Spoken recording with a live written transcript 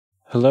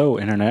Hello,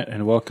 Internet,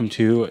 and welcome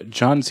to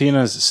John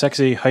Cena's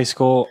Sexy High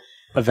School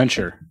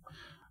Adventure.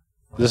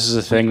 This is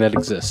a thing that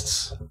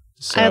exists.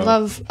 So, I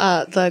love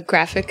the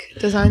graphic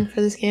design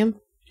for this game.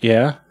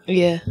 Yeah?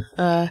 Yeah.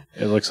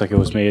 It looks like it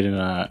was made in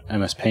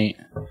MS Paint.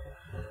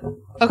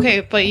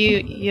 Okay, but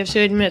you have to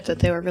admit that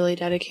they were really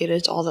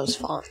dedicated to all those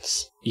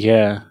fonts.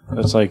 Yeah,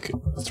 that's like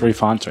 3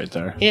 fonts right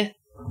there. Yeah.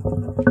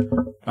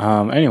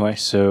 Anyway,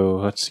 so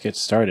let's get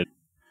started.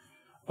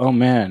 Oh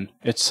man,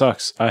 it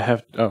sucks.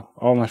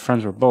 All my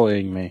friends were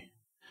bullying me.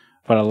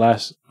 But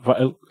alas,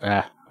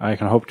 I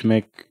can hope to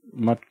make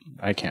much.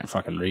 I can't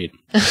fucking read.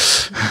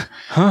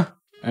 Huh?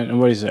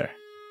 And what is there?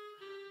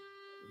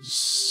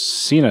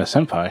 Cena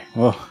senpai.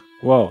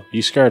 Whoa,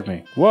 you scared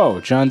me. Whoa,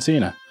 John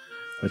Cena.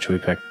 Which should we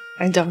pick?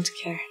 I don't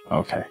care.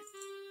 Okay.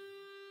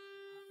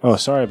 Oh,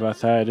 sorry about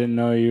that. I didn't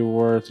know you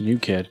were the new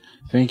kid.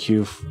 Thank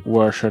you.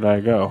 Where should I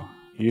go?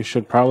 You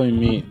should probably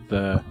meet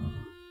the...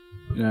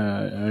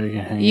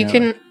 you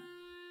can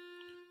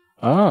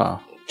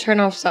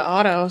turn off the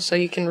auto so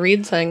you can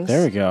read things.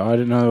 There we go. I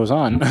didn't know it was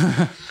on.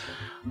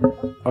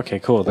 Okay,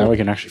 cool. Now we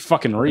can actually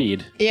fucking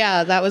read.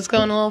 Yeah, that was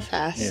going a little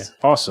fast. Yeah.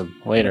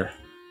 Awesome. Later.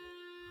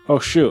 Oh,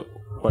 shoot.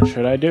 What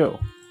should I do?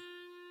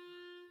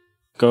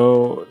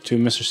 Go to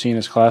Mr.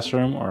 Cena's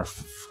classroom or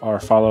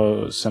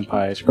follow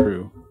Senpai's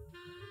crew?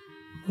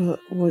 What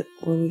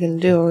are we going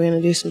to do? Are we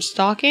going to do some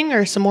stalking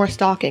or some more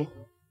stalking?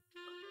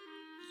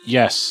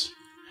 Yes.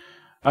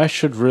 I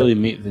should really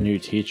meet the new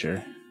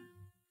teacher.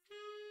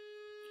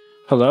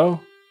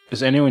 Hello?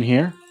 Is anyone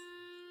here?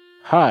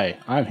 Hi,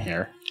 I'm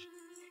here.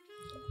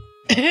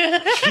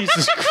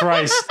 Jesus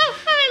Christ.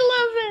 I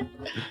love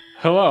it.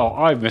 Hello,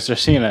 I'm Mr.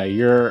 Cena,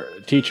 your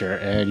teacher,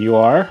 and you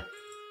are?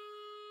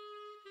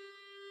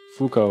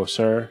 Fuko,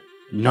 sir.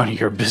 None of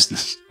your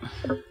business.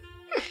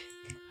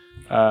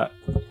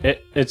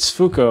 It's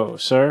Fuko,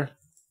 sir.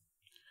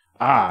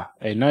 Ah,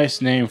 a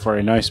nice name for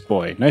a nice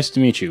boy. Nice to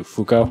meet you,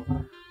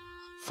 Fuko.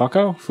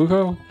 Fuko?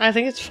 Fuko? I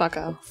think it's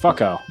Fucko.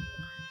 Fucko.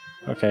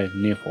 Okay,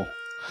 nipple.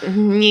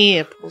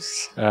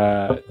 Nipples.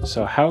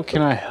 So how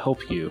can I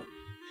help you?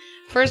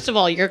 First of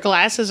all, your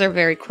glasses are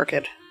very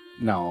crooked.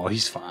 No,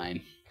 he's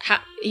fine.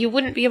 You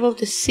wouldn't be able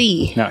to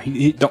see. No,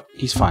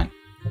 he's fine.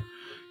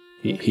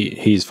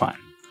 He's fine.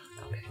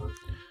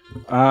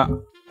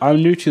 Okay.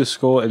 I'm new to the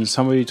school and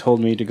somebody told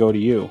me to go to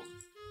you.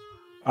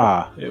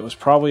 Ah, it was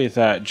probably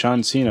that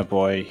John Cena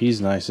boy.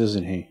 He's nice,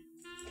 isn't he?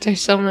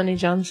 There's so many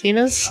John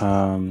Cenas.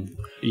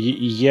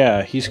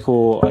 Yeah, he's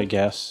cool, I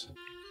guess.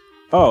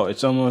 Oh,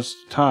 it's almost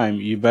time.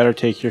 You better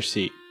take your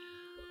seat.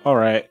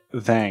 Alright,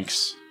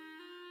 thanks.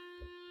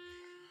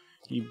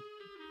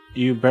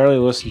 You barely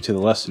listen to the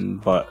lesson,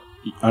 but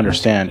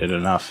understand it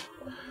enough.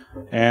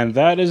 And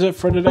that is it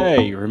for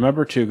today.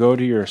 Remember to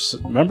do your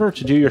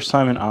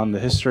assignment on the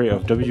history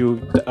of the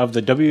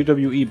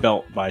WWE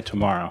belt by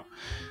tomorrow.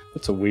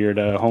 That's a weird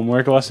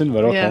homework lesson,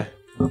 but okay.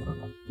 Yeah.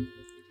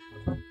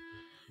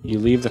 You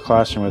leave the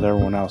classroom with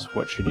everyone else.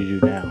 What should you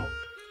do now?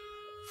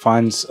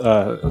 Find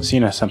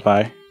Cena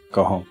senpai.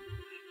 Go home.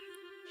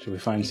 Should we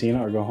find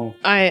Cena or go home?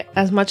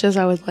 As much as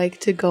I would like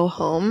to go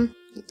home,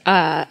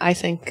 I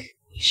think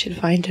you should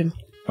find him.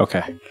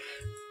 Okay.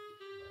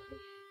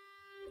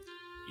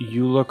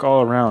 You look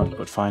all around,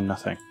 but find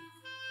nothing.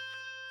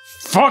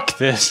 Fuck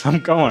this! I'm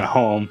going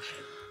home.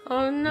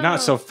 Oh no.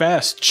 Not so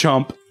fast,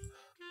 chump.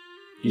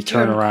 You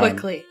turn around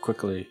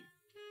quickly.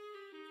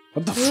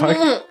 What the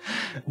fuck?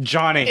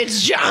 Johnny.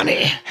 It's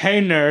Johnny.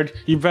 Hey, nerd.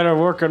 You better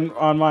work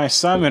on my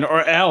assignment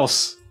or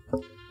else.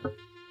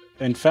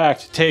 In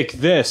fact, take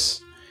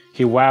this.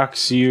 He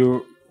whacks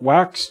your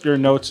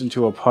notes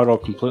into a puddle,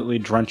 completely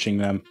drenching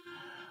them.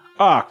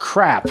 Ah,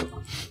 crap.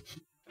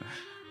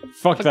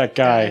 Fuck that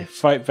guy.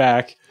 Fight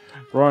back.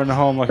 Run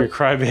home like a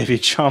crybaby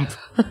chump.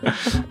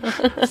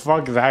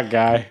 Fuck that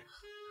guy.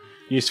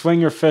 You swing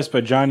your fist,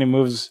 but Johnny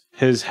moves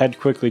his head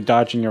quickly,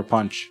 dodging your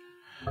punch.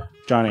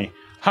 Johnny.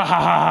 Ha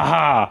ha ha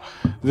ha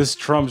ha! This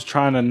Trump's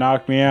trying to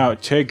knock me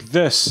out. Take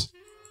this!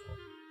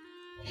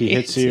 He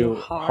hits you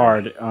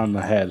hard on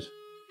the head.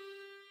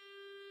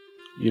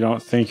 You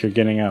don't think you're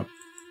getting up.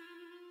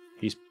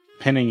 He's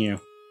pinning you.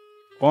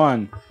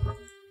 1,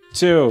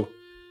 2,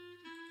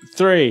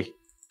 3.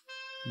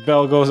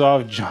 Bell goes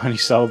off.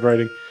 Johnny's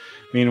celebrating.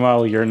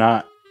 Meanwhile, you're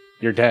not.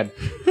 You're dead.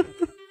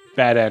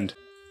 Bad end.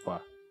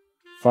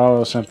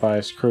 Follow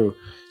Senpai's crew.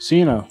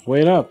 Cena,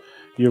 wait up.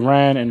 You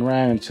ran and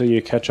ran until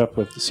you catch up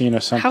with Cena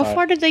senpai. How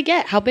far did they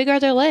get? How big are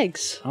their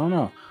legs? I don't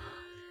know.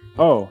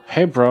 Oh,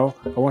 hey bro.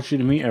 I want you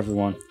to meet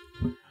everyone.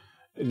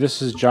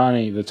 This is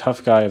Johnny, the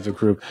tough guy of the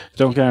group.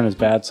 Don't get on his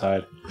bad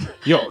side.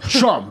 Yo,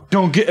 chump,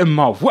 don't get in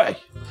my way.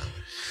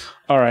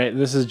 Alright,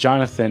 this is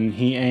Jonathan.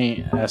 He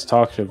ain't as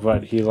talkative,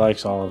 but he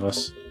likes all of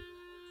us.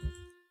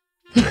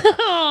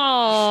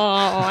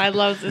 Oh, I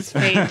love this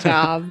paint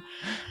job.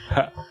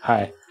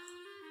 Hi.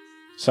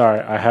 Sorry,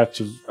 I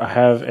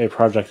have a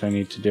project I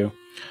need to do.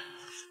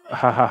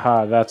 Ha ha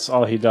ha, that's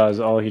all he does.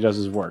 All he does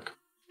is work.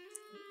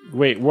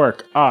 Wait,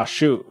 work. Ah,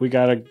 shoot, we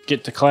gotta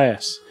get to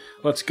class.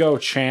 Let's go,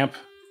 champ.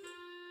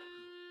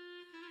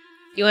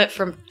 You went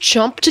from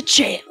chump to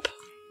champ.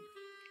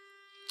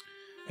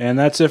 And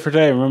that's it for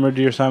today. Remember to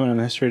do your assignment on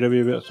the history of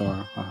WB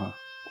tomorrow.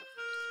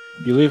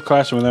 You leave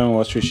classroom with them.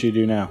 What should you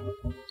do now?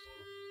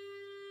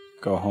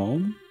 Go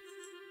home?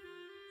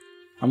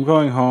 I'm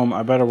going home.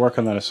 I better work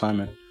on that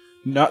assignment.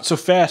 Not so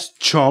fast,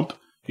 chump!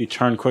 You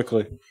turn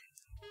quickly.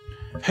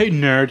 Hey,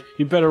 nerd!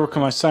 You better work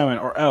on my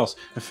assignment, or else.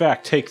 In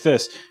fact, take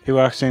this. He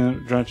walks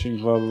in, drenching,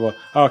 blah, blah, blah.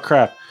 Oh,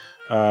 crap.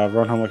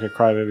 Run home like a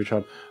crybaby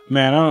chump.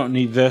 Man, I don't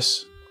need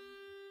this.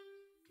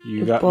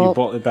 You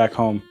bolt it back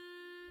home.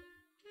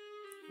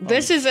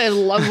 This is a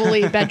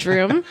lovely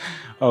bedroom.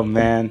 Oh,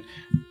 man.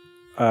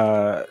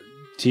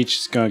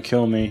 Teacher's gonna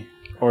kill me.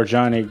 Or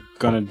Johnny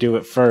gonna do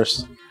it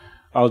first.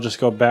 I'll just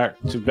go back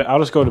to bed. I'll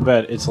just go to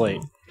bed. It's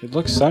late. It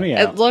looks sunny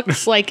out. It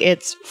looks like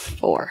it's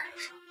 4.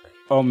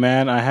 Oh,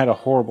 man, I had a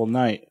horrible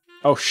night.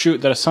 Oh,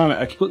 shoot, that assignment.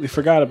 I completely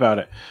forgot about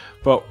it.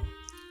 But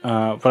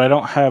I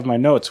don't have my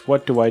notes.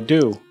 What do I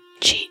do?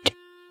 Cheat.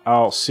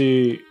 I'll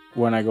see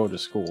when I go to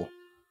school.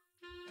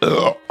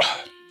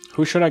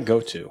 Who should I go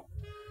to?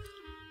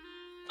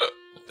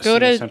 Go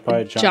to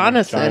Senpai,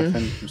 Jonathan.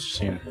 Mr.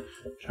 Cena.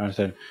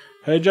 Jonathan.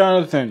 Hey,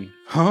 Jonathan.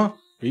 Huh?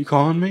 Are you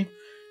calling me?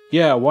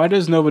 Yeah, why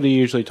does nobody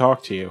usually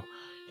talk to you?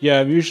 Yeah,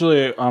 I'm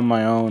usually on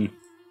my own.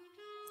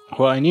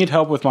 Well, I need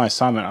help with my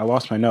assignment. I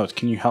lost my notes.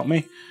 Can you help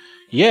me?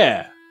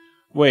 Yeah.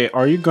 Wait,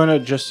 are you gonna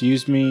just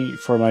use me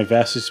for my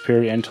vastly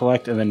superior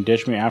intellect and then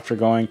ditch me after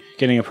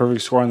getting a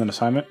perfect score on the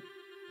assignment?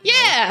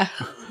 Yeah!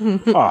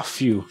 Aw,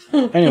 phew.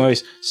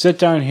 Anyways, sit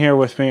down here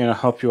with me and I'll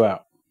help you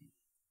out.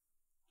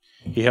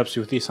 He helps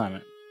you with the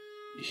assignment.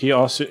 You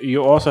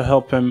also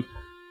help him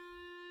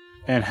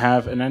and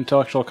have an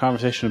intellectual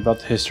conversation about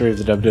the history of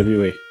the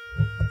WWE.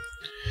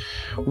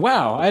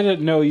 Wow, I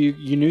didn't know you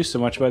knew so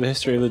much about the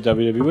history of the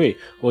WWE.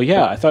 Well,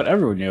 yeah, I thought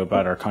everyone knew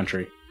about our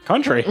country.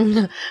 Country?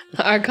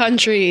 Our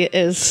country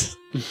is...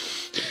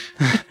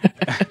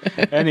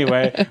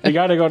 Anyway, we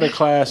gotta go to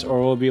class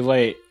or we'll be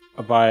late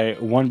by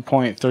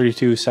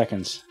 1.32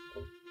 seconds.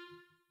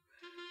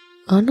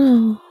 Oh,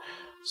 no.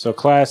 So,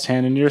 class,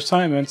 hand in your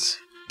assignments.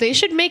 They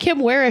should make him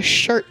wear a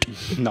shirt.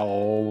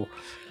 No,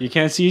 you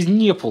can't see his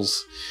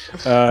nipples.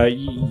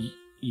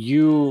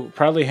 You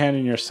proudly hand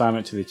in your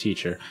assignment to the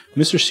teacher.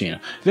 Mr. Cena.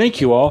 Thank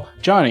you all.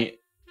 Johnny,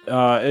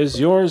 is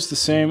yours the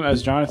same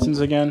as Jonathan's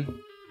again?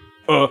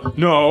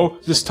 No,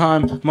 this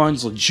time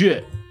mine's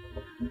legit.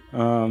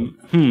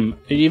 It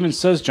even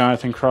says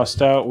Jonathan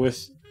crossed out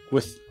with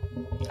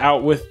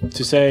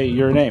to say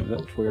your name.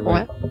 That's weird.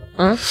 Right?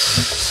 What?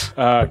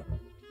 Huh?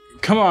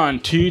 Come on,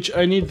 Teach.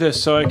 I need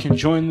this so I can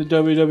join the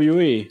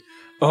WWE.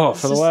 Oh,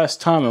 for the last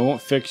time, I won't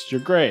fix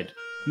your grade.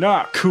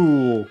 Not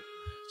cool.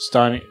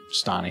 Johnny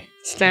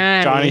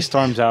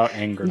storms out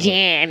angrily.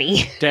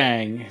 Johnny.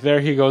 Dang. There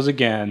he goes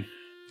again.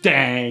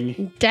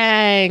 Dang.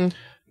 Dang.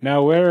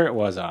 Now, where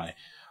was I?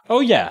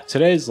 Oh, yeah.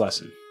 Today's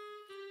lesson.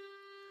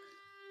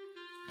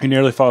 He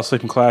nearly fell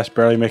asleep in class,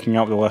 barely making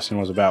out what the lesson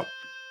was about.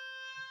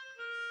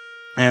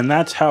 And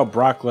that's how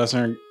Brock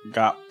Lesnar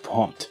got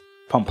pummeled.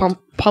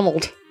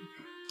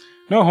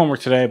 No homework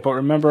today, but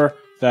remember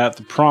that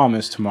the prom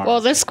is tomorrow. Well,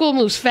 this school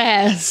moves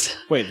fast.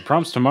 Wait, the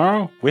prom's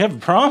tomorrow? We have a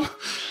prom?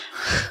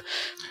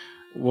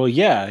 Well,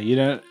 yeah,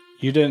 you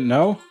didn't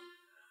know?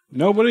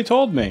 Nobody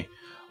told me.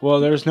 Well,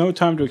 there's no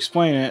time to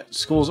explain it.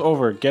 School's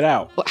over. Get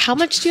out. Well, how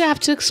much do you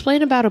have to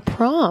explain about a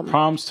prom?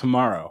 Prom's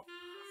tomorrow.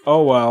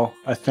 Oh, well,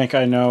 I think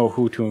I know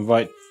who to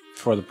invite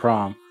for the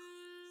prom.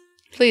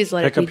 Please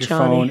let it be Johnny. Pick up your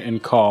phone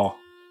and call.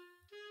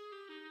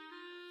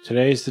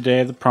 Today's the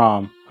day of the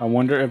prom. I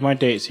wonder if my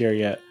date's here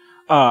yet.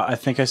 I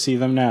think I see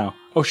them now.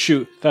 Oh,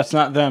 shoot, that's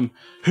not them.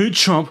 Hey,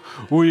 chump,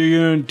 what are you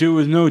gonna do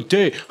with no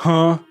date,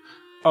 huh?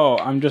 Oh,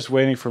 I'm just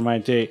waiting for my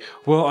date.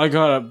 Well, I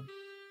got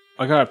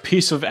a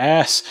piece of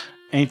ass.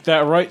 Ain't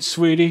that right,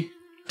 sweetie?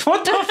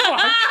 What the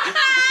fuck?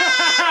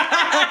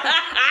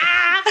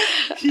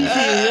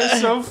 You're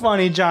so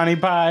funny, Johnny.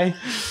 Bye.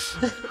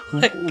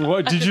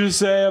 What did you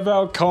say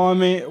about calling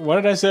me? What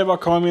did I say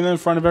about calling me in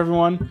front of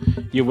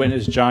everyone? You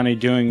witnessed Johnny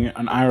doing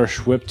an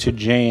Irish whip to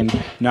Jane,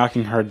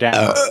 knocking her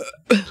down.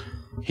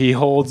 He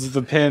holds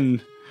the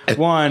pin.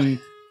 1,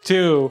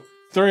 2,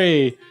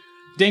 3.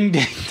 Ding,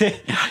 ding, ding.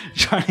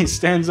 Johnny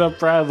stands up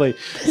proudly.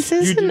 This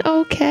isn't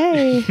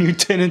okay. You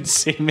didn't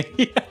see me.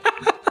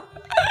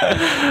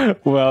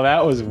 Well,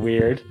 that was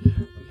weird.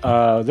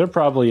 They're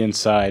probably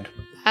inside.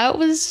 That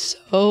was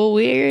so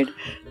weird.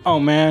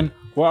 Oh, man.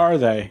 Where are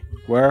they?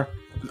 Where?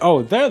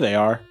 Oh, there they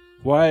are.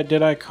 Why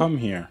did I come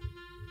here?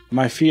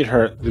 My feet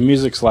hurt. The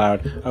music's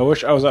loud. I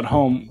wish I was at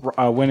home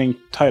winning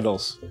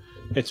titles.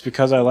 It's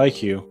because I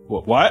like you.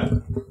 What?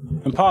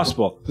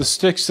 Impossible. The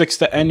statistics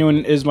that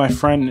anyone is my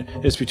friend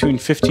is between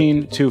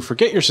 15 to...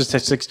 Forget your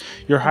statistics.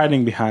 You're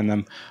hiding behind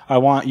them. I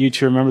want you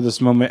to remember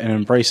this moment and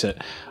embrace it.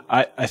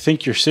 I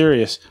think you're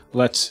serious.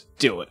 Let's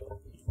do it.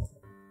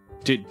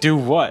 Do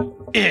what?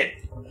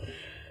 It.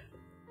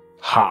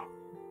 Ha.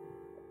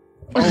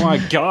 Oh my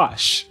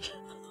gosh.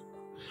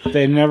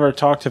 They never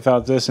talked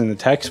about this in the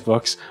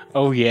textbooks.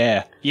 Oh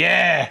yeah.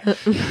 Yeah!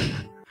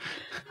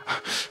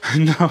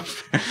 No.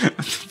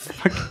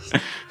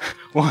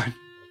 1.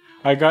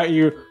 I got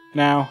you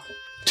now.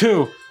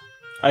 2.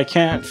 I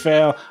can't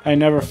fail. I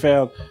never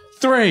failed.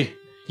 3!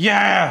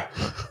 Yeah!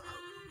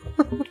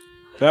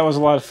 That was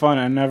a lot of fun.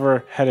 I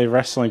never had a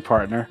wrestling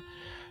partner.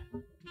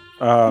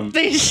 What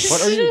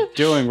are you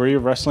doing? Were you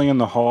wrestling in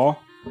the hall?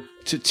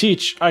 To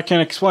teach, I can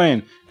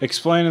explain.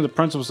 Explain in the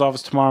principal's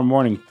office tomorrow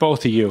morning,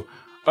 both of you.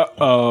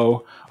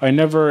 Uh-oh. I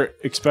never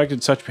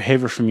expected such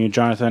behavior from you,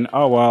 Jonathan.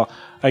 Oh, well,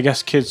 I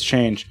guess kids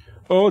change.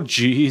 Oh,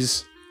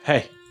 jeez.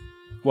 Hey,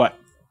 what?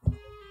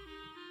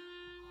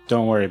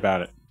 Don't worry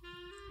about it.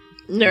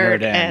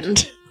 Nerd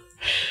end.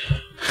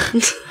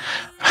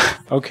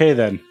 Okay,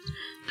 then.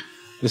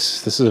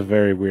 This is a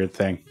very weird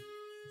thing.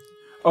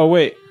 Oh,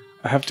 wait.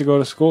 I have to go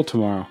to school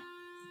tomorrow.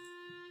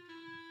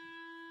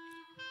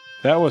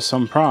 That was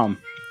some prom.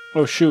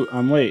 Oh, shoot.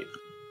 I'm late.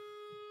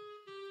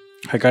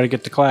 I gotta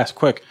get to class,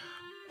 quick.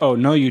 Oh,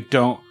 no you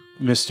don't,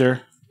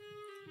 mister.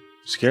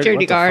 Scared?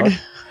 Security guard.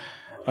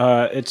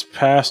 It's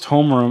past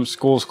homeroom.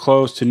 School's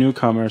closed to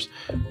newcomers.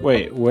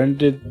 Wait, when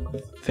did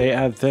they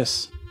add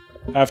this?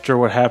 After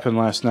what happened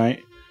last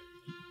night.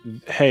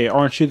 Hey,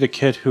 aren't you the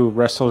kid who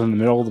wrestled in the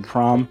middle of the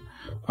prom?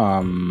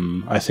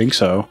 I think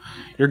so.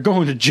 You're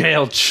going to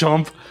jail,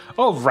 chump.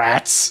 Oh,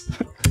 rats.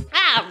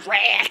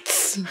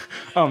 Rats.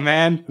 Oh,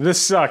 man,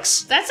 this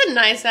sucks. That's a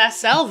nice-ass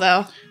cell,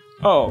 though.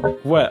 Oh,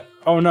 what?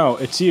 Oh, no,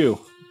 it's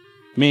you.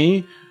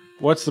 Me?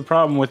 What's the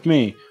problem with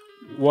me?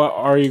 What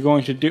are you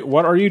going to do?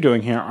 What are you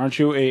doing here? Aren't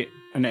you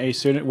an A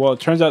student? Well, it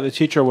turns out the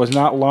teacher was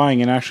not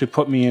lying and actually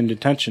put me in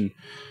detention.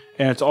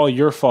 And it's all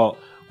your fault.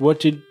 What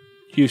did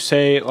you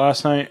say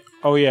last night?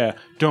 Oh, yeah,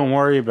 don't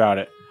worry about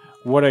it.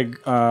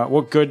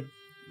 What good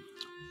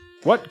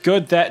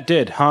that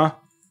did, huh?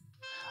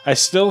 I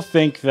still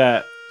think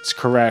that's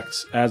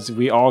correct, as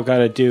we all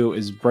gotta do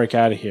is break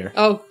out of here.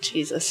 Oh,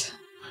 Jesus.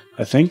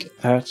 I think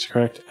that's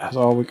correct. As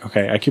all we...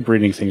 Okay, I keep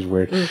reading things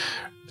weird.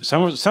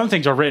 Some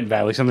things are written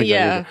badly. Some things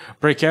are weird.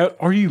 Break out.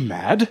 Are you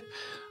mad?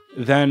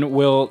 Then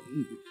we'll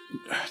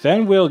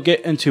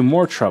get into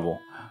more trouble.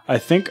 I'll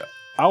think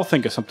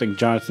of something,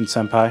 Jonathan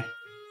Senpai.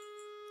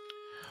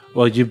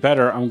 Well, you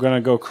better. I'm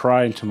gonna go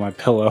cry into my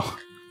pillow.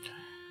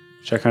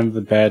 Check under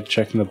the bed,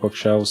 checking the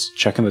bookshelves,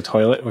 checking the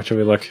toilet. Where should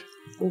we look?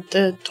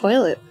 The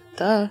toilet.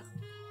 Duh.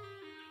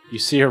 You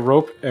see a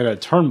rope and a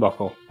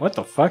turnbuckle. What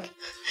the fuck?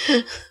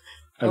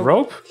 A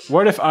rope?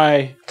 What if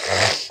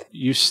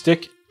you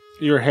stick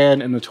your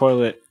hand in the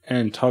toilet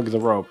and tug the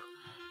rope?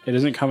 It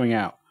isn't coming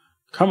out.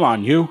 Come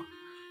on, you.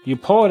 You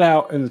pull it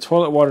out and the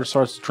toilet water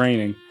starts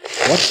draining.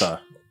 What the?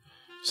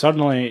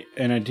 Suddenly,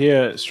 an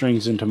idea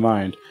springs into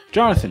mind.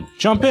 Jonathan,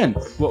 jump in.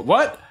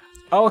 What?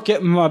 I'll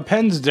get my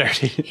pens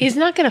dirty. He's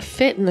not gonna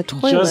fit in the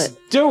toilet. Just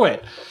do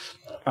it.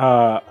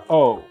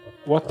 Oh,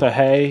 what the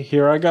hey?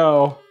 Here I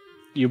go.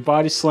 You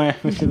body slam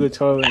into the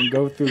toilet and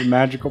go through the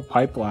magical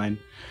pipeline.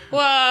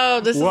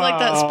 Whoa, this is like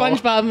that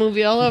SpongeBob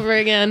movie all over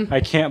again. I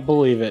can't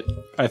believe it.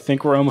 I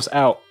think we're almost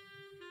out.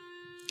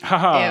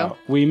 Haha,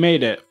 we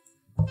made it.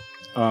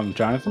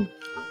 Jonathan?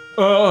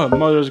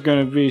 Mother's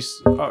gonna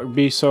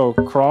be so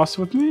cross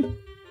with me?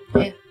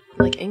 Yeah,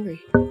 like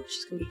angry.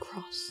 She's gonna be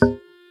cross.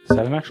 Is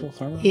that an actual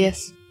thing?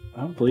 Yes.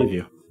 I don't believe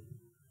you.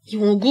 You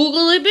wanna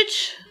Google it,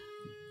 bitch?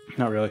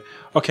 Not really.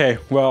 Okay,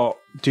 well,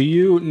 do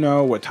you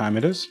know what time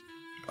it is?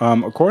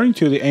 According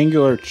to the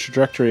angular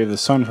trajectory of the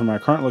sun from our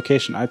current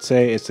location, I'd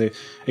say it's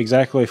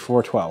exactly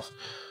 4:12.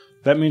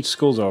 That means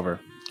school's over.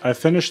 I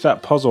finished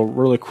that puzzle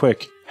really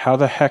quick. How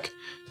the heck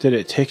did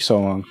it take so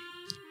long?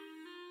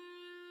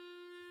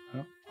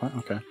 Oh, what?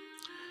 Okay.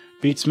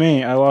 Beats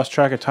me. I lost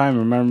track of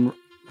time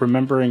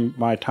remembering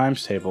my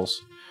times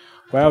tables.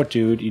 Wow,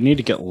 dude, you need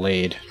to get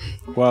laid.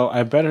 Well,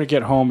 I better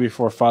get home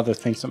before Father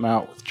thinks I'm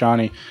out with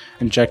Johnny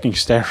injecting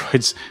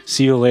steroids.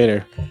 See you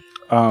later.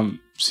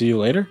 See you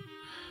later?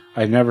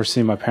 I've never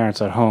seen my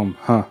parents at home,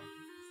 huh?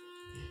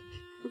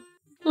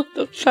 What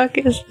the fuck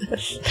is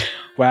this?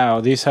 Wow,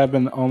 these have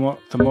been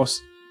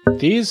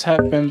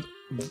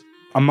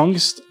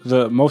amongst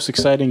the most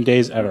exciting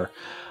days ever.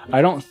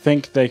 I don't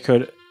think they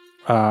could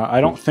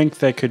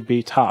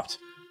be topped.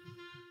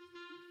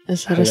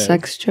 Is that a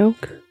sex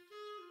joke?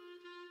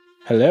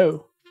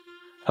 Hello?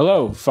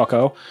 Hello,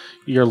 fucko.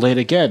 You're late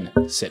again.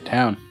 Sit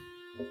down.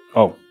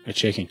 Oh, it's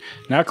shaking.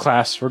 Now,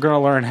 class, we're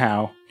gonna learn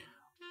how...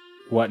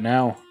 What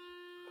now?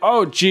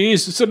 Oh,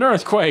 jeez, it's an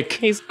earthquake!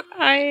 He's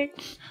crying.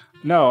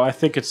 No, I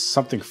think it's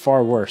something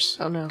far worse.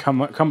 Oh, no. Come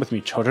with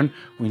me, children.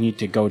 We need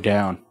to go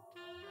down.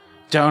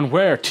 Down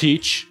where,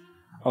 teach?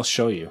 I'll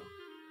show you.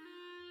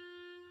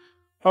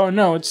 Oh,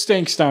 no, it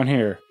stinks down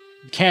here.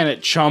 Can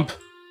it, chump?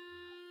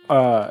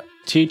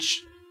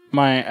 Teach,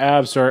 my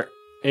abs are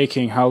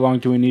aching. How long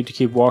do we need to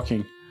keep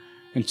walking?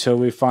 Until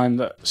we find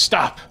the...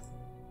 Stop!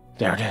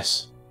 There it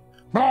is.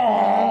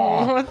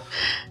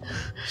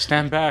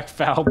 Stand back,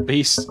 foul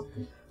beast.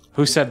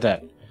 Who said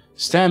that?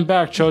 Stand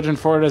back, children,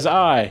 for it is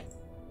I,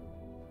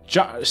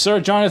 Sir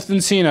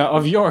Jonathan Cena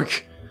of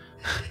York.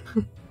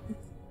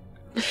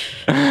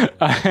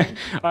 I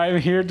am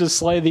here to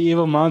slay the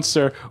evil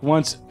monster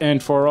once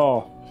and for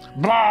all.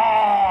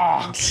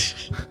 Blah!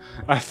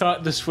 I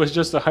thought this was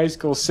just a high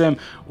school sim.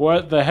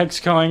 What the heck's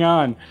going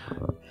on?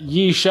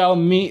 Ye shall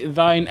meet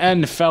thine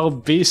end, fell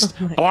beast.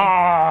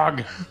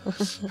 Blog! What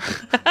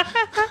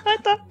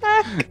the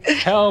fuck?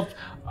 Help!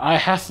 I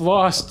hath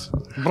lost.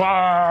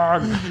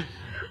 Blog!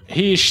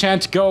 He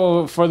shan't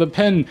go for the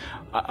pin.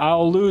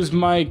 I'll lose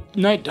my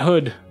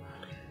knighthood.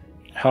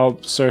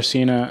 Help, Sir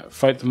Cena.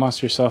 Fight the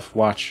monster yourself.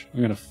 Watch.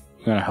 I'm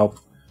gonna help.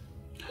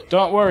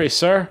 Don't worry,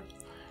 sir.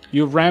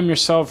 You ram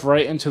yourself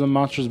right into the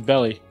monster's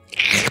belly.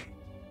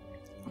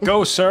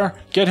 Go, sir.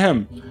 Get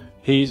him.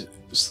 He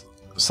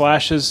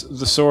slashes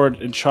the sword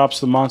and chops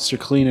the monster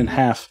clean in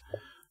half.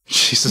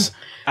 Jesus.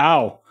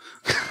 Ow.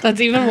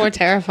 That's even more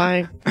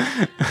terrifying.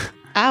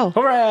 Ow.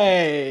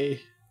 Hooray!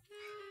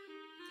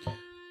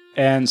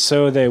 And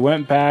so they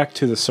went back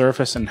to the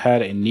surface and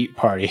had a neat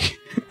party.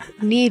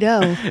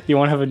 Neato. You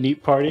want to have a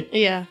neat party?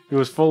 Yeah. It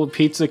was full of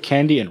pizza,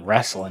 candy, and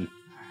wrestling.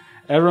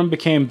 Everyone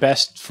became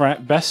bestest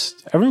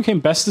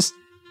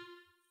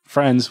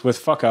friends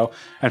with Fucko,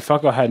 and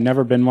Fucko had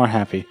never been more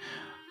happy.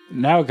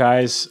 Now,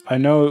 guys, I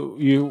know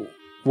you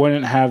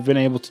wouldn't have been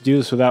able to do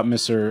this without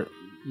Mr.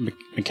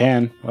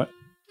 McCann. What?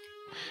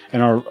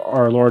 And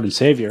our Lord and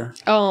Savior.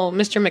 Oh,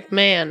 Mr.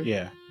 McMahon.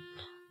 Yeah.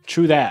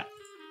 True that.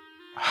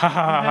 Ha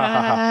ha ha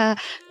ha ha.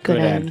 Good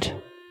end.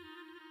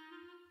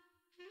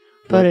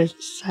 But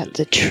it's at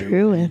the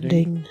true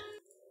ending.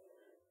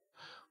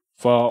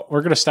 Well, we're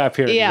going to stop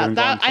here. Yeah,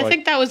 I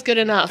think that was good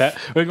enough.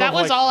 That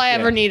was all I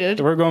ever needed.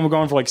 We're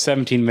going for like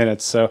 17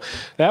 minutes. So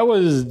that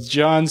was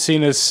John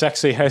Cena's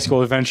sexy high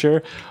school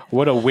adventure.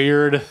 What a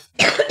weird...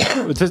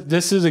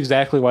 This is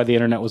exactly why the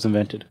internet was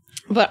invented.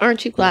 But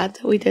aren't you glad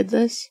that we did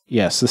this?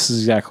 Yes, this is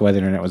exactly why the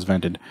internet was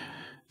invented.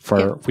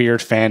 For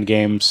weird fan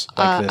games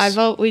like this. I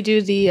vote we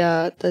do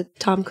the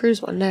Tom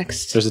Cruise one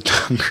next. There's a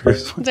Tom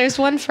Cruise one. There's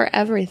one for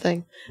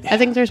everything. Yeah. I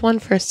think there's one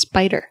for a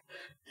spider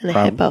and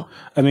a hippo.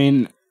 I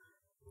mean...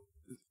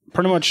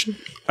 Pretty much,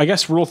 I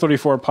guess Rule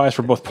 34 applies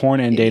for both porn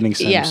and dating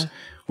sims,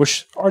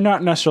 which are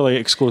not necessarily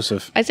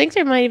exclusive. I think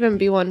there might even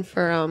be one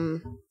for,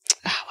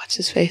 what's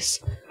his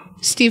face?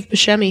 Steve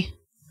Buscemi.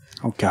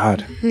 Oh,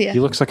 God. Yeah. He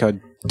looks like a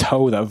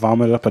toe that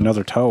vomited up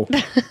another toe.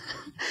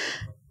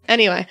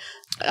 Anyway,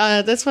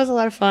 this was a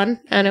lot of fun,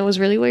 and it was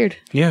really weird.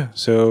 Yeah,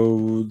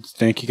 so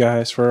thank you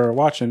guys for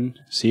watching.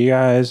 See you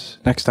guys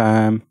next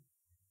time.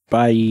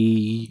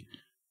 Bye.